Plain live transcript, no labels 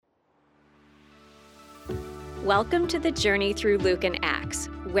Welcome to the journey through Luke and Acts,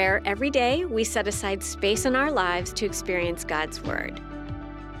 where every day we set aside space in our lives to experience God's Word.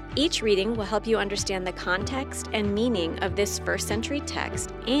 Each reading will help you understand the context and meaning of this first century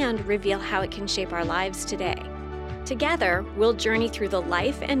text and reveal how it can shape our lives today. Together, we'll journey through the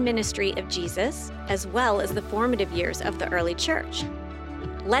life and ministry of Jesus, as well as the formative years of the early church.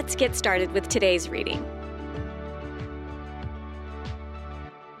 Let's get started with today's reading.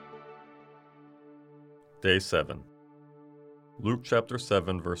 Day 7. Luke chapter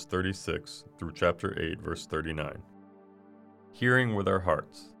 7 verse 36 through chapter 8 verse 39. Hearing with our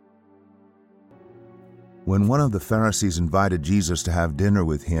hearts. When one of the Pharisees invited Jesus to have dinner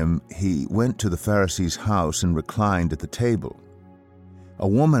with him, he went to the Pharisee's house and reclined at the table. A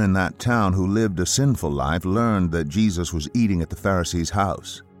woman in that town who lived a sinful life learned that Jesus was eating at the Pharisee's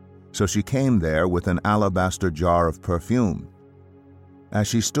house. So she came there with an alabaster jar of perfume. As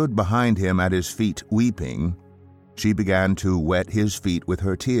she stood behind him at his feet weeping, she began to wet his feet with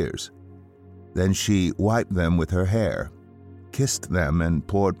her tears. Then she wiped them with her hair, kissed them, and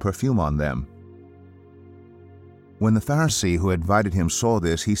poured perfume on them. When the Pharisee who invited him saw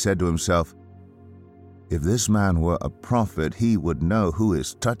this, he said to himself, "If this man were a prophet, he would know who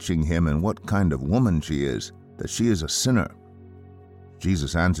is touching him and what kind of woman she is, that she is a sinner."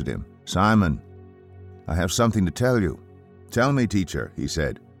 Jesus answered him, "Simon, I have something to tell you." "Tell me, teacher," he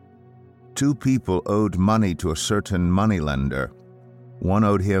said. "Two people owed money to a certain moneylender. One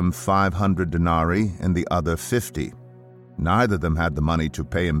owed him 500 denarii and the other 50. Neither of them had the money to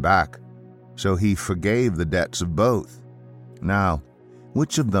pay him back, so he forgave the debts of both. Now,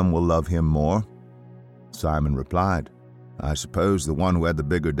 which of them will love him more?" Simon replied, "I suppose the one who had the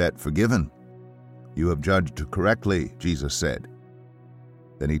bigger debt forgiven." "You have judged correctly," Jesus said.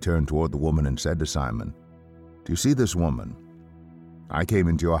 Then he turned toward the woman and said to Simon, "Do you see this woman? I came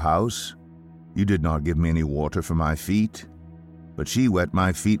into your house. You did not give me any water for my feet, but she wet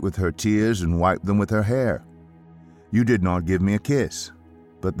my feet with her tears and wiped them with her hair. You did not give me a kiss,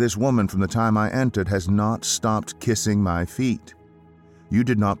 but this woman from the time I entered has not stopped kissing my feet. You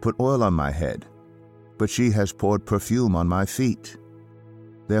did not put oil on my head, but she has poured perfume on my feet.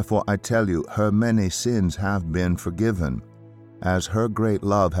 Therefore I tell you, her many sins have been forgiven, as her great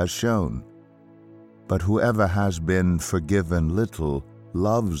love has shown. But whoever has been forgiven little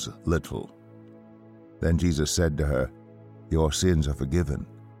loves little." Then Jesus said to her, "Your sins are forgiven."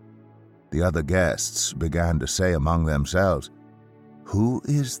 The other guests began to say among themselves, "Who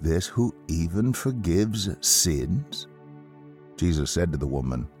is this who even forgives sins?" Jesus said to the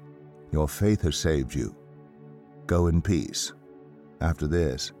woman, "Your faith has saved you. Go in peace." After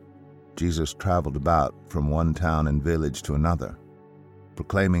this, Jesus traveled about from one town and village to another,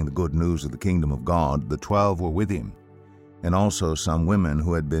 proclaiming the good news of the kingdom of God. The 12 were with him, and also some women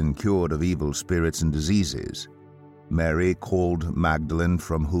who had been cured of evil spirits and diseases: Mary, called Magdalene,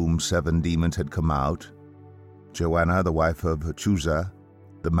 from whom 7 demons had come out; Joanna, the wife of Chuza,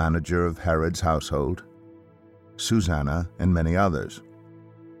 the manager of Herod's household; Susanna, and many others.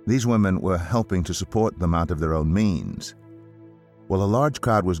 These women were helping to support them out of their own means. While a large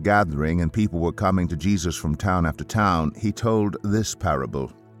crowd was gathering and people were coming to Jesus from town after town, he told this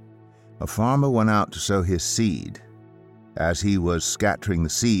parable. A farmer went out to sow his seed. As he was scattering the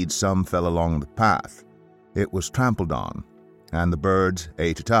seed, some fell along the path. It was trampled on, and the birds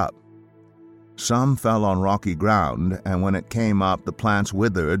ate it up. Some fell on rocky ground, and when it came up, the plants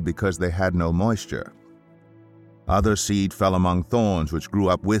withered because they had no moisture. Other seed fell among thorns, which grew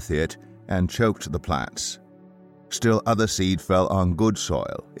up with it and choked the plants. Still other seed fell on good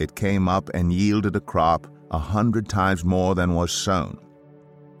soil. It came up and yielded a crop 100 times more than was sown.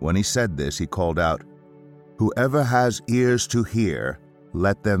 When he said this, he called out, "Whoever has ears to hear,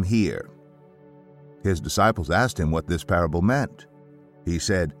 let them hear." His disciples asked him what this parable meant. He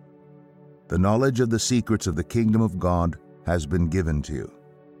said, "The knowledge of the secrets of the kingdom of God has been given to you.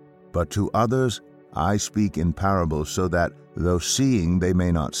 But to others I speak in parables, so that though seeing they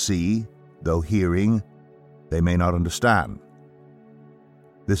may not see, though hearing they may not understand."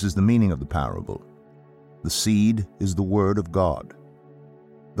 This is the meaning of the parable. The seed is the word of God.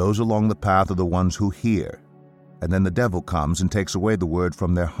 Those along the path are the ones who hear, and then the devil comes and takes away the word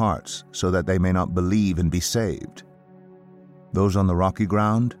from their hearts, so that they may not believe and be saved. Those on the rocky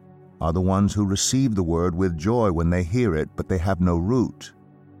ground are the ones who receive the word with joy when they hear it, but they have no root.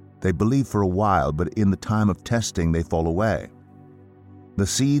 They believe for a while, but in the time of testing they fall away. The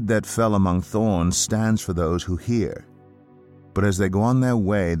seed that fell among thorns stands for those who hear. But as they go on their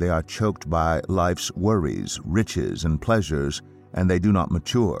way, they are choked by life's worries, riches, and pleasures, and they do not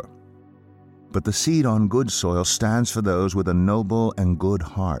mature. But the seed on good soil stands for those with a noble and good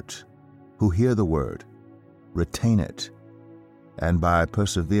heart, who hear the word, retain it, and by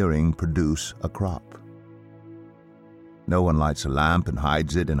persevering produce a crop. No one lights a lamp and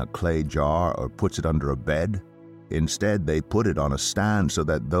hides it in a clay jar or puts it under a bed. Instead, they put it on a stand so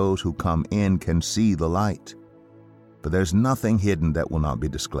that those who come in can see the light. But there's nothing hidden that will not be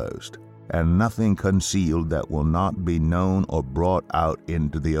disclosed, and nothing concealed that will not be known or brought out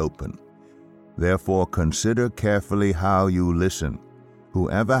into the open. Therefore, consider carefully how you listen.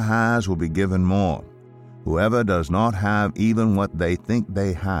 Whoever has will be given more. Whoever does not have even what they think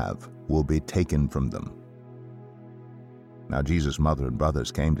they have will be taken from them. Now Jesus' mother and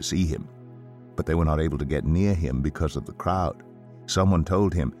brothers came to see him, but they were not able to get near him because of the crowd. Someone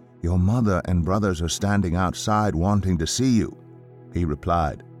told him, "Your mother and brothers are standing outside wanting to see you." He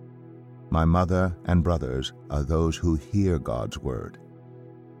replied, "My mother and brothers are those who hear God's word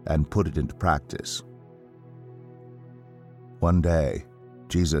and put it into practice." One day,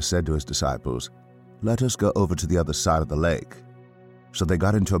 Jesus said to his disciples, "Let us go over to the other side of the lake." So they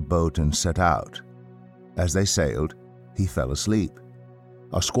got into a boat and set out. As they sailed, he fell asleep.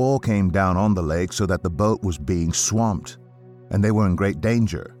 A squall came down on the lake so that the boat was being swamped, and they were in great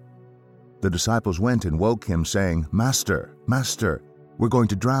danger. The disciples went and woke him, saying, "Master, Master, we're going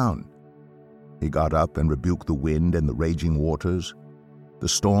to drown." He got up and rebuked the wind and the raging waters. The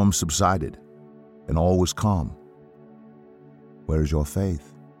storm subsided, and all was calm. "Where is your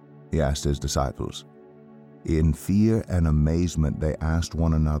faith?" he asked his disciples. In fear and amazement they asked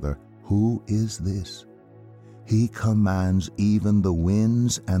one another, "Who is this? He commands even the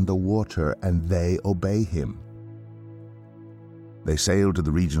winds and the water, and they obey him." They sailed to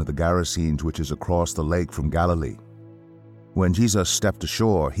the region of the Gerasenes, which is across the lake from Galilee. When Jesus stepped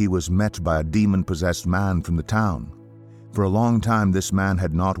ashore, he was met by a demon-possessed man from the town. For a long time this man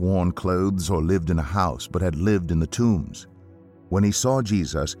had not worn clothes or lived in a house, but had lived in the tombs. When he saw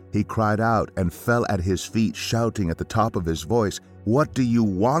Jesus, he cried out and fell at his feet, shouting at the top of his voice, "What do you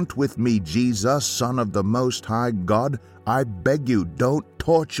want with me, Jesus, Son of the Most High God? I beg you, don't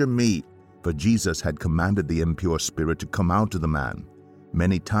torture me." For Jesus had commanded the impure spirit to come out of the man.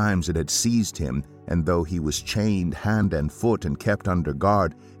 Many times it had seized him, and though he was chained hand and foot and kept under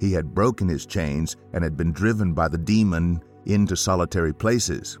guard, he had broken his chains and had been driven by the demon into solitary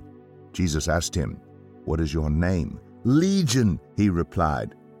places. Jesus asked him, "What is your name?" "Legion," he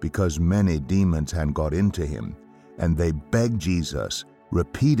replied, because many demons had got into him, and they begged Jesus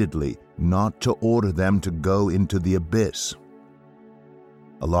repeatedly not to order them to go into the abyss.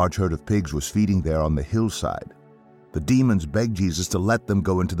 A large herd of pigs was feeding there on the hillside. The demons begged Jesus to let them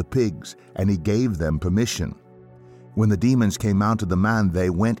go into the pigs, and he gave them permission. When the demons came out of the man, they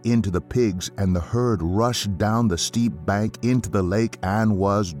went into the pigs, and the herd rushed down the steep bank into the lake and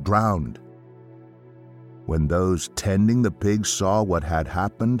was drowned. When those tending the pigs saw what had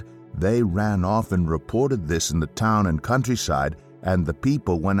happened, they ran off and reported this in the town and countryside, and the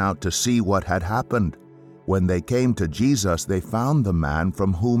people went out to see what had happened. When they came to Jesus, they found the man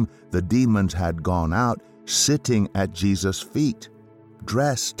from whom the demons had gone out sitting at Jesus' feet,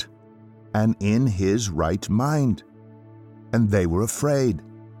 dressed and in his right mind. And they were afraid.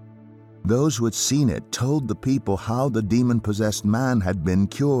 Those who had seen it told the people how the demon-possessed man had been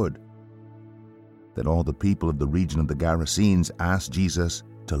cured. Then all the people of the region of the Gerasenes asked Jesus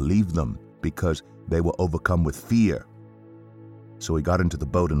to leave them because they were overcome with fear. So he got into the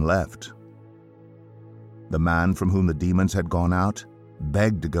boat and left. The man from whom the demons had gone out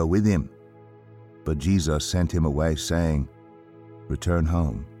begged to go with him, but Jesus sent him away, saying, "Return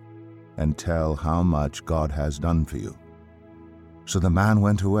home and tell how much God has done for you." So the man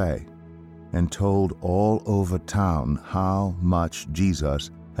went away and told all over town how much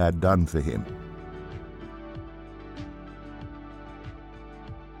Jesus had done for him.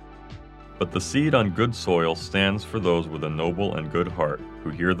 But the seed on good soil stands for those with a noble and good heart,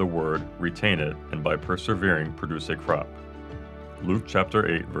 who hear the word, retain it, and by persevering produce a crop. Luke chapter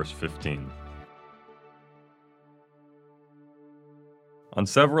 8, verse 15. On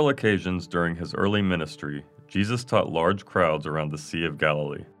several occasions during his early ministry, Jesus taught large crowds around the Sea of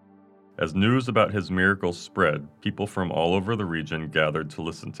Galilee. As news about his miracles spread, people from all over the region gathered to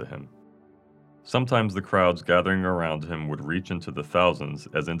listen to him. Sometimes the crowds gathering around him would reach into the thousands,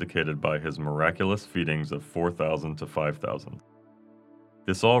 as indicated by his miraculous feedings of 4,000 to 5,000.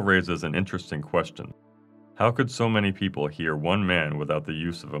 This all raises an interesting question. How could so many people hear one man without the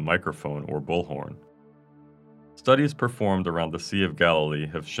use of a microphone or bullhorn? Studies performed around the Sea of Galilee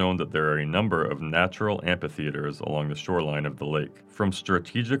have shown that there are a number of natural amphitheaters along the shoreline of the lake. From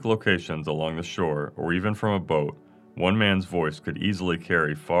strategic locations along the shore, or even from a boat, one man's voice could easily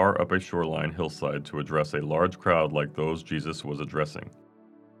carry far up a shoreline hillside to address a large crowd like those Jesus was addressing.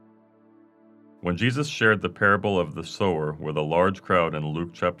 When Jesus shared the parable of the sower with a large crowd in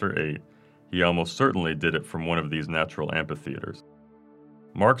Luke chapter 8, he almost certainly did it from one of these natural amphitheaters.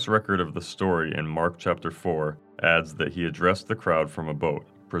 Mark's record of the story in Mark chapter 4 adds that he addressed the crowd from a boat,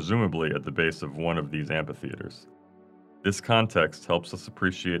 presumably at the base of one of these amphitheaters. This context helps us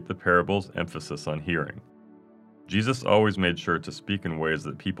appreciate the parable's emphasis on hearing. Jesus always made sure to speak in ways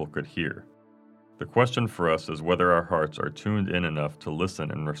that people could hear. The question for us is whether our hearts are tuned in enough to listen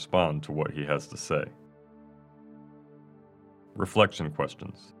and respond to what he has to say. Reflection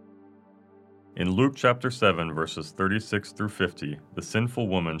questions. In Luke chapter 7, verses 36 through 50, the sinful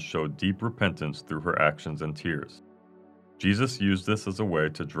woman showed deep repentance through her actions and tears. Jesus used this as a way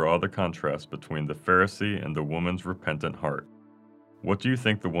to draw the contrast between the Pharisee and the woman's repentant heart. What do you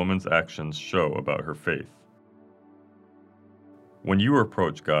think the woman's actions show about her faith? When you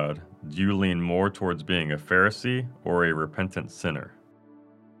approach God, do you lean more towards being a Pharisee or a repentant sinner?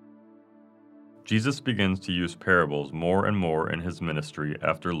 Jesus begins to use parables more and more in his ministry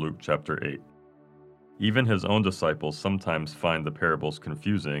after Luke chapter 8. Even his own disciples sometimes find the parables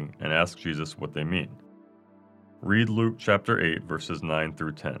confusing and ask Jesus what they mean. Read Luke chapter 8, verses 9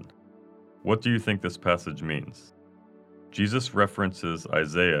 through 10. What do you think this passage means? Jesus references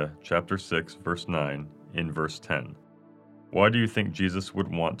Isaiah chapter 6, verse 9 in verse 10. Why do you think Jesus would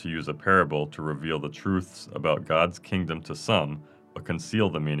want to use a parable to reveal the truths about God's kingdom to some, but conceal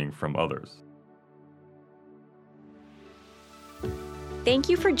the meaning from others? Thank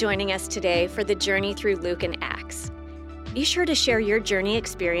you for joining us today for the journey through Luke and Acts. Be sure to share your journey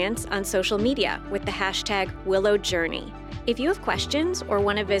experience on social media with the hashtag WillowJourney. If you have questions or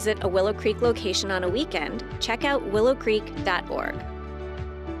want to visit a Willow Creek location on a weekend, check out willowcreek.org.